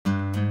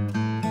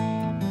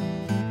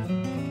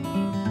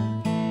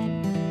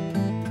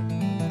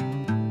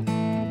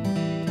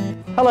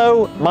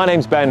Hello, my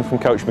name's Ben from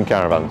Coachman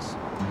Caravans.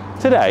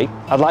 Today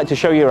I'd like to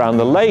show you around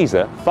the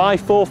Laser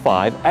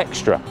 545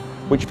 Xtra,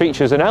 which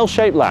features an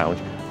L-shaped lounge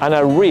and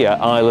a rear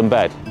island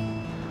bed.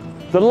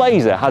 The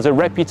Laser has a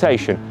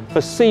reputation for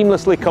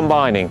seamlessly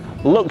combining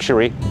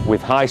luxury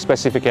with high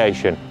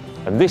specification,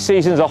 and this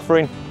season's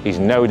offering is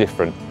no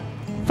different.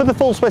 For the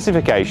full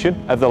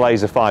specification of the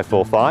Laser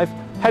 545,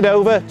 head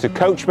over to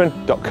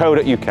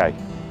coachman.co.uk.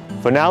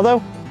 For now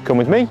though, come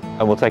with me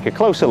and we'll take a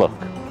closer look.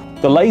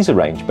 The Laser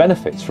range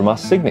benefits from our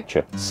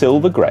signature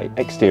silver grey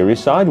exterior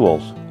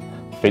sidewalls.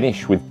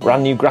 Finished with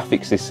brand new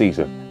graphics this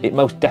season, it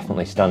most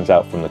definitely stands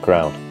out from the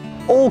crowd.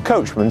 All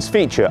Coachmans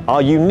feature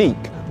our unique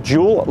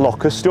dual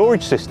locker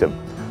storage system.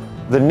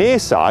 The near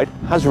side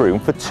has room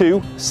for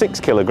two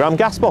 6-kilogram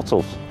gas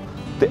bottles.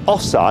 The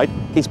off side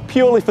is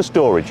purely for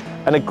storage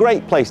and a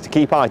great place to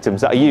keep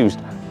items that are used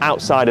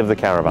outside of the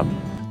caravan.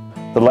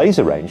 The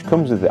Laser range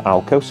comes with the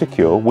Alco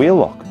Secure wheel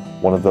lock,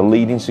 one of the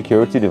leading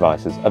security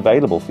devices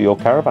available for your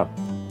caravan.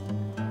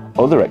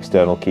 Other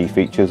external key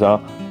features are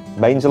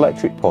mains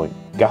electric point,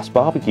 gas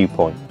barbecue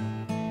point,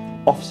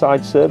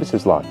 offside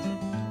services light,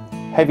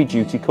 heavy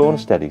duty corner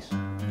steadies.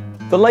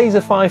 The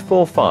Laser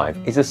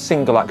 545 is a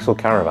single axle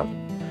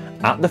caravan.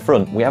 At the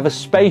front we have a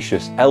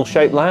spacious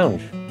L-shaped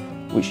lounge,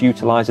 which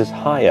utilises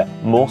higher,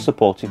 more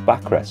supportive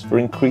backrests for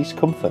increased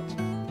comfort.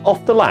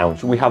 Off the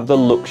lounge we have the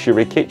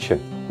luxury kitchen,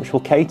 which will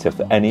cater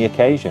for any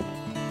occasion.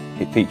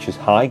 It features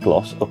high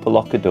gloss upper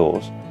locker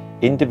doors,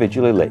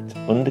 individually lit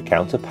under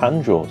counter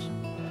pan drawers,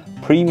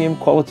 premium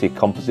quality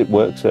composite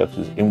work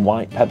surfaces in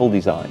white pebble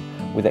design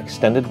with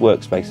extended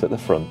workspace at the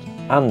front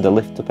and a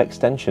lift up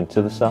extension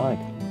to the side.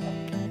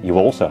 You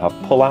also have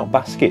pull-out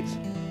baskets,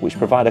 which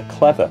provide a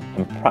clever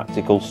and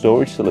practical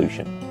storage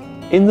solution.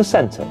 In the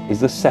centre is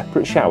the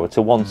separate shower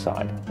to one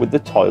side with the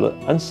toilet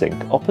and sink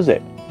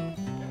opposite.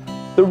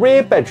 The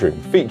rear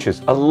bedroom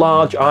features a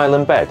large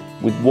island bed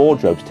with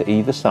wardrobes to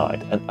either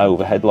side and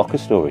overhead locker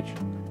storage.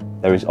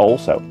 There is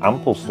also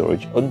ample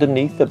storage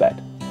underneath the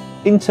bed.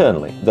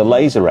 Internally, the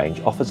Laser range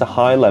offers a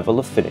high level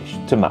of finish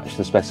to match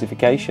the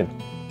specification.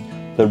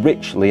 The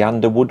rich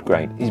Leander wood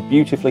grain is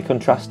beautifully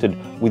contrasted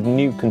with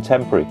new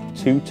contemporary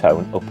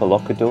two-tone upper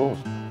locker doors,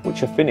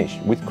 which are finished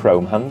with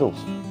chrome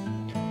handles.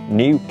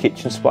 New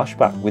kitchen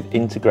splashback with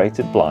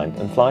integrated blind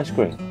and fly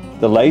screen.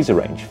 The Laser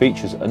range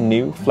features a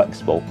new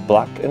flexible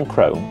black and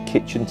chrome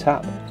kitchen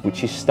tap,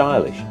 which is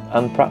stylish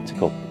and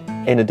practical.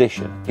 In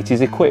addition, it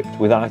is equipped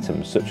with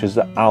items such as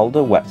the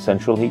Alder wet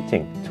central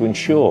heating to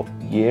ensure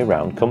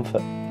year-round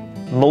comfort,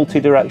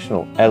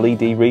 multi-directional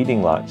LED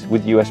reading lights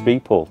with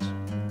USB ports,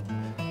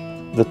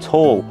 the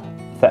tall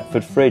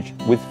Thetford fridge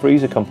with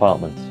freezer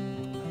compartments.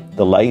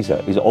 The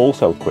Laser is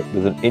also equipped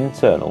with an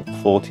internal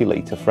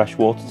 40-litre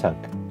freshwater tank.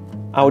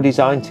 Our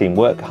design team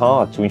work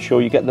hard to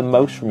ensure you get the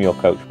most from your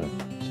Coachman,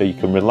 so you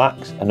can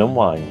relax and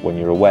unwind when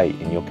you're away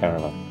in your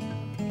caravan.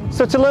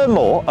 So to learn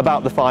more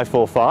about the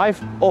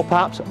 545 or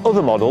perhaps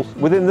other models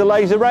within the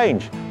Laser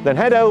range, then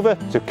head over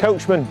to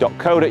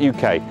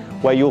coachman.co.uk,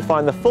 where you'll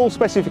find the full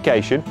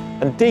specification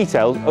and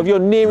details of your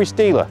nearest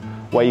dealer,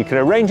 where you can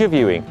arrange a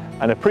viewing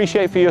and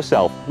appreciate for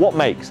yourself what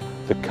makes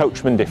the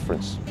Coachman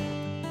difference.